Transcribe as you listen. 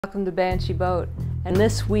Welcome to Banshee Boat, and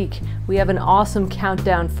this week we have an awesome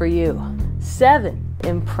countdown for you. 7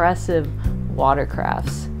 impressive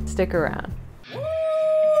watercrafts. Stick around. Woo!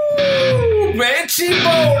 Banshee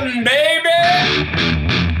boating, baby!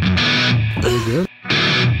 Very good.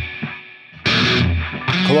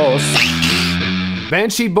 Close.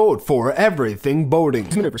 Banshee Boat for everything boating.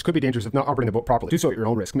 These maneuvers could be dangerous if not operating the boat properly. Do so at your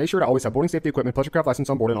own risk. Make sure to always have boating safety equipment, pleasurecraft license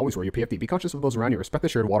on board, and always wear your PFD. Be conscious of those around you. Respect the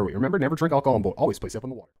shared waterway. Remember, never drink alcohol on boat. Always play safe on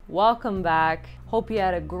the water. Welcome back. Hope you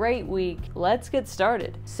had a great week. Let's get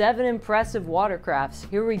started. 7 impressive watercrafts.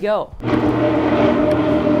 Here we go.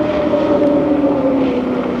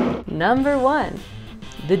 Number 1,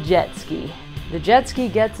 the jet ski. The jet ski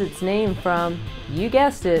gets its name from, you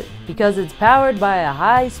guessed it, because it's powered by a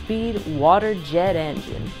high-speed water jet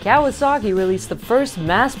engine. Kawasaki released the first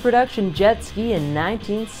mass-production jet ski in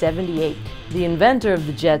 1978. The inventor of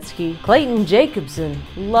the jet ski, Clayton Jacobson,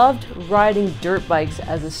 loved riding dirt bikes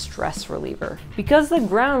as a stress reliever. Because the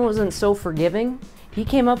ground wasn't so forgiving, he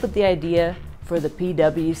came up with the idea for the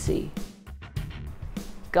PWC.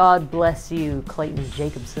 God bless you, Clayton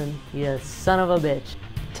Jacobson, you son of a bitch.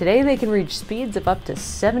 Today they can reach speeds of up to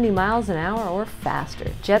 70 miles an hour or faster.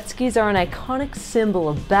 Jet skis are an iconic symbol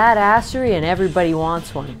of badassery and everybody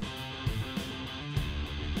wants one.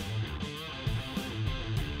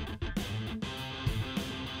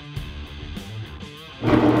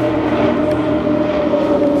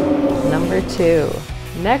 Number 2.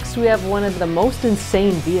 Next we have one of the most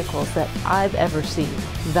insane vehicles that I've ever seen,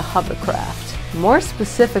 the hovercraft. More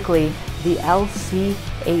specifically, the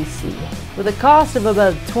LCAC. With a cost of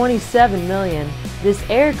about $27 million, this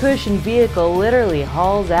air-cushioned vehicle literally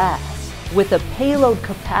hauls ass. With a payload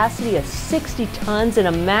capacity of 60 tons and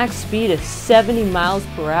a max speed of 70 miles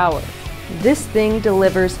per hour. This thing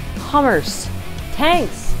delivers Hummers,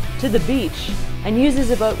 tanks, to the beach and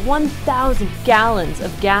uses about 1,000 gallons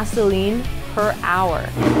of gasoline per hour.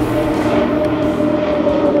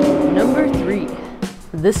 Number 3,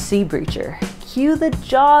 the Sea Breacher. Cue the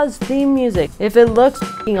Jaws theme music. If it looks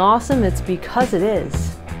f***ing awesome, it's because it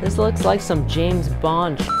is. This looks like some James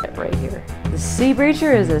Bond shit right here. The Sea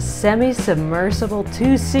Breacher is a semi-submersible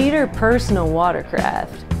 2-seater personal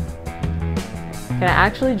watercraft. Can I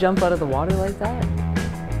actually jump out of the water like that?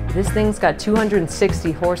 This thing's got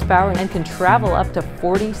 260 horsepower and can travel up to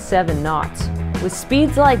 47 knots. With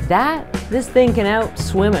speeds like that, this thing can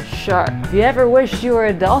outswim a shark. If you ever wished you were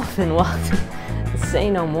a dolphin, well, say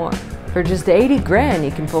no more. For just 80 grand,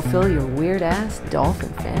 you can fulfill your weird-ass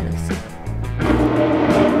dolphin fantasy.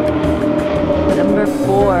 Number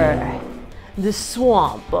 4, the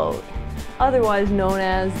Swamp Boat, otherwise known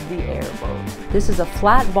as the airboat. This is a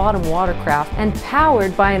flat-bottom watercraft and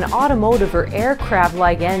powered by an automotive or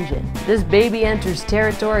aircraft-like engine. This baby enters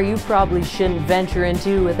territory you probably shouldn't venture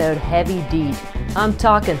into without heavy DEET. I'm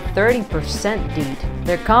talking 30% DEET.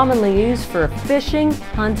 They're commonly used for fishing,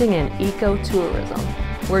 hunting, and ecotourism.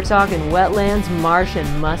 We're talking wetlands, marsh, and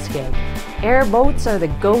muskeg. Airboats are the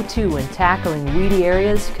go-to when tackling weedy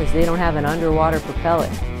areas because they don't have an underwater propeller.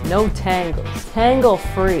 No tangles.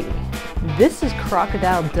 Tangle-free. This is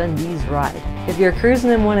Crocodile Dundee's ride. If you're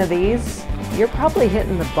cruising in one of these, you're probably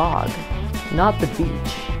hitting the bog, not the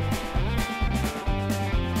beach.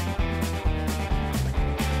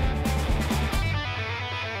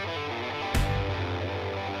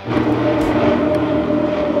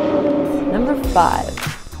 Number 5.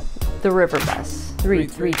 The river bus.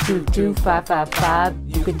 3322555.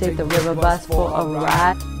 You can take the river bus for a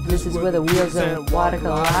ride. This is where the wheels and water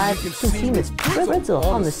collide. You can see Miss Frizzle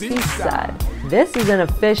on the seaside. This is an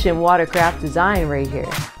efficient watercraft design right here.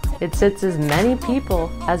 It sits as many people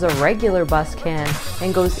as a regular bus can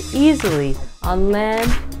and goes easily on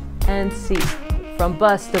land and sea. From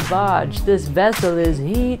bus to barge, this vessel is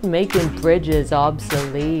heat, making bridges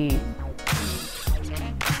obsolete.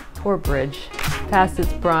 Poor bridge. Past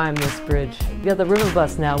its prime, this bridge. We got the river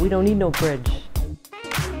bus now, we don't need no bridge.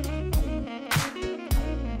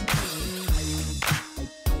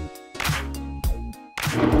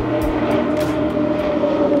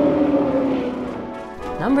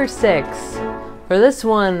 Number 6. For this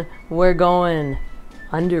one, we're going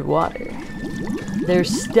underwater. Their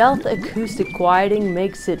stealth acoustic quieting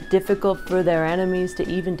makes it difficult for their enemies to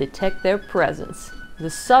even detect their presence. The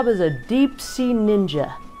sub is a deep-sea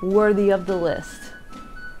ninja, worthy of the list.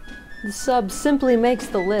 The sub simply makes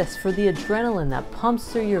the list for the adrenaline that pumps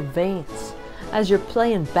through your veins as you're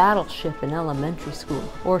playing Battleship in elementary school,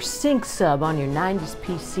 or Sync Sub on your 90s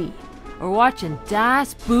PC, or watching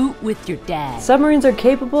Das Boot with your dad. Submarines are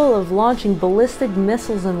capable of launching ballistic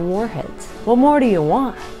missiles and warheads. What more do you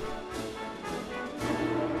want?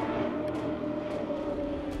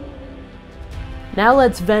 Now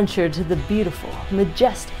let's venture to the beautiful,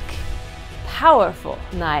 majestic, powerful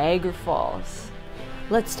Niagara Falls.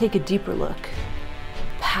 Let's take a deeper look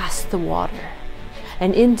past the water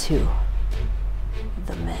and into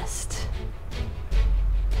the mist.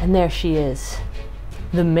 And there she is,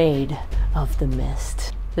 the Maid of the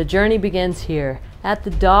Mist. The journey begins here, at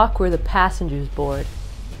the dock where the passengers board.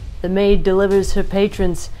 The maid delivers her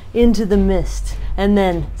patrons into the mist and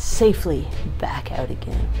then safely back out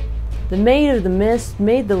again. The Maid of the Mist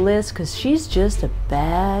made the list because she's just a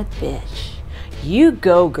bad bitch. You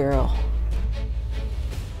go, girl.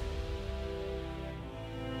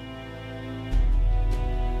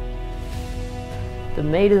 The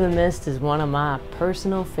Maid of the Mist is one of my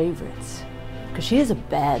personal favorites because she is a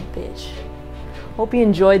bad bitch. Hope you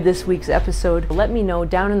enjoyed this week's episode. Let me know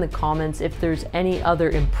down in the comments if there's any other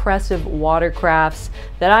impressive watercrafts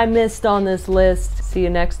that I missed on this list. See you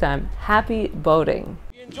next time. Happy boating.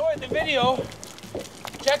 If you enjoyed the video,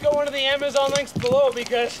 check out one of the Amazon links below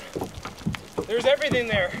because there's everything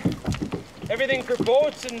there. Everything for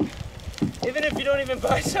boats, and even if you don't even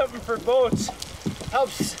buy something for boats,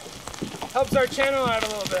 helps our channel out a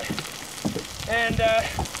little bit. And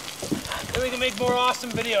then we can make more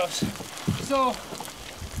awesome videos. So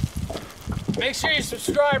make sure you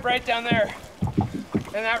subscribe right down there,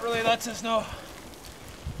 and that really lets us know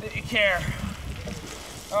that you care.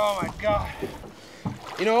 Oh my God.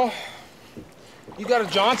 You know, you got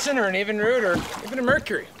a Johnson or an Evinrude or even a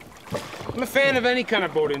Mercury. I'm a fan of any kind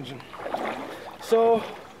of boat engine. So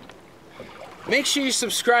make sure you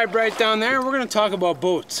subscribe right down there. We're gonna talk about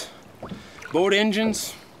boats, boat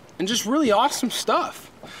engines, and just really awesome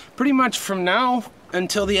stuff. Pretty much from now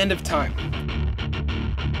until the end of time.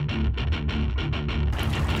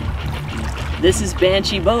 This is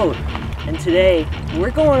Banshee Boat, and today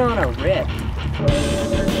we're going on a rip.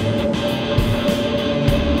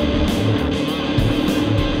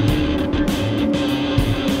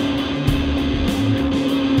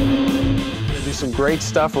 Some great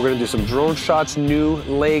stuff. We're gonna do some drone shots, new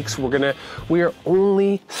lakes. We are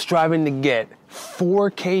only striving to get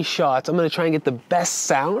 4K shots. I'm gonna try and get the best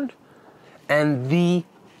sound and the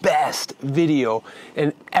best video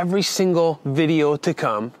in every single video to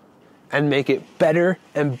come, and make it better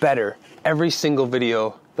and better every single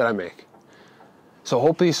video that I make. So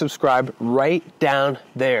hopefully you subscribe right down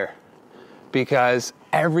there, because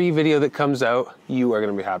every video that comes out, you are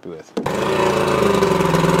gonna be happy with.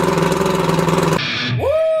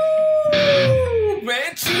 Woo!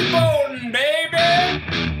 Banshee boating, baby!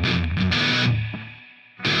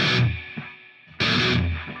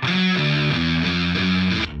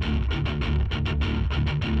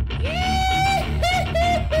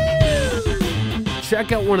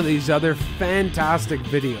 Check out one of these other fantastic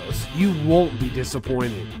videos. You won't be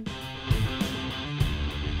disappointed.